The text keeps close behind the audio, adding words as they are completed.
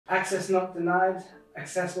Access not denied.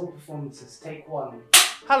 Accessible performances. Take one.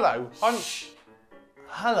 Hello, I'm Cian.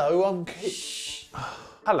 Hello,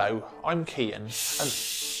 I'm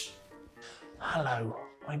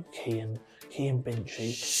Cian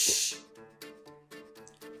Binchy.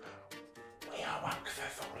 We are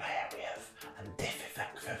accessible areas, and this is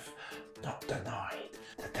access not denied.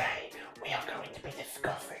 Today, we are going to be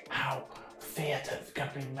discussing how theatres can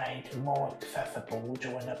be made more accessible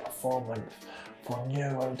during a performance for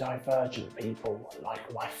neurodivergent people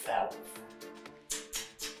like myself.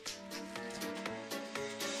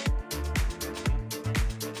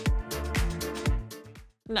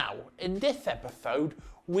 Now, in this episode,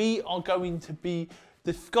 we are going to be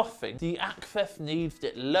discussing the access needs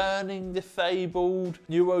that learning disabled,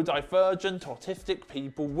 neurodivergent, autistic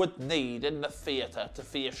people would need in the theatre to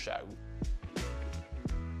see a show.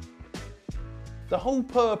 The whole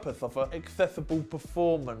purpose of an accessible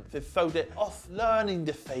performance is so that us learning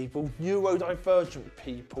disabled, neurodivergent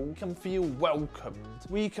people can feel welcomed,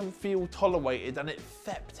 we can feel tolerated and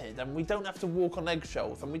accepted, and we don't have to walk on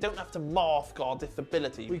eggshells and we don't have to mask our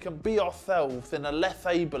disability. We can be ourselves in a less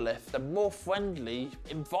ableist and more friendly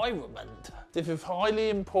environment. This is highly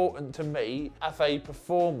important to me as a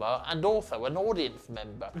performer and also an audience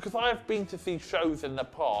member, because I have been to see shows in the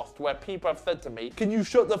past where people have said to me, "Can you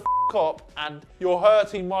shut the f*** up, and you're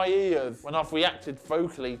hurting my ears," when I've reacted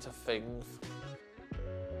vocally to things.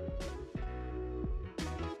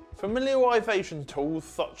 Familiarisation tools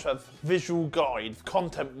such as visual guides,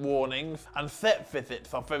 content warnings and set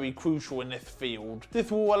visits are very crucial in this field. This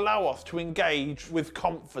will allow us to engage with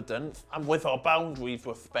confidence and with our boundaries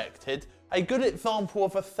respected. A good example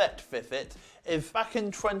of a set visit is back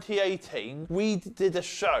in 2018, we did a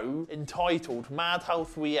show entitled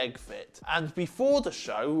Madhouse We Exit, and before the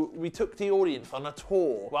show we took the audience on a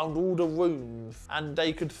tour around all the rooms, and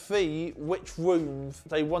they could see which rooms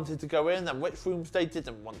they wanted to go in and which rooms they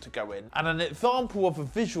didn't want to go in. And an example of a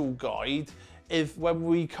visual guide is when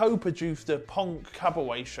we co-produced a punk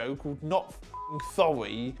cabaret show called Not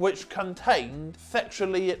Sorry, which contained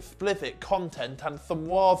sexually explicit content and some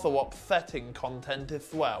rather upsetting content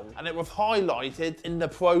as well. And it was highlighted in the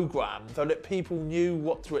programme so that people knew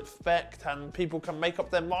what to expect and people can make up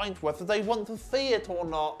their minds whether they want to see it or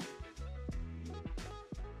not.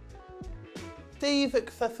 These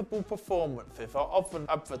accessible performances are often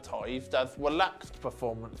advertised as relaxed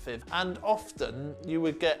performances, and often you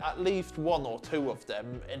would get at least one or two of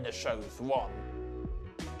them in the show's run.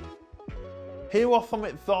 Here are some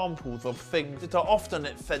examples of things that are often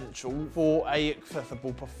essential for an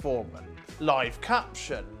accessible performance. Live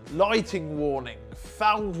caption, lighting warnings,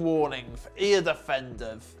 sound warnings, ear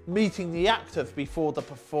defenders, meeting the actors before the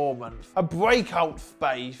performance, a breakout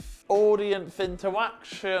space, audience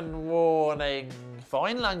interaction warning,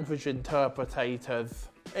 sign language interpreters,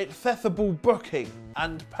 accessible booking,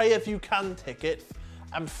 and pay-as-you-can tickets,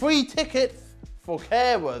 and free tickets for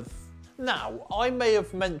carers. Now, I may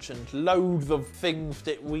have mentioned loads of things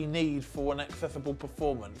that we need for an accessible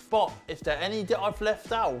performance, but if there are any that I've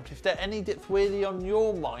left out, if there are any that's really on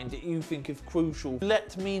your mind that you think is crucial,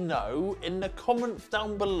 let me know in the comments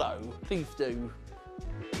down below. Please do.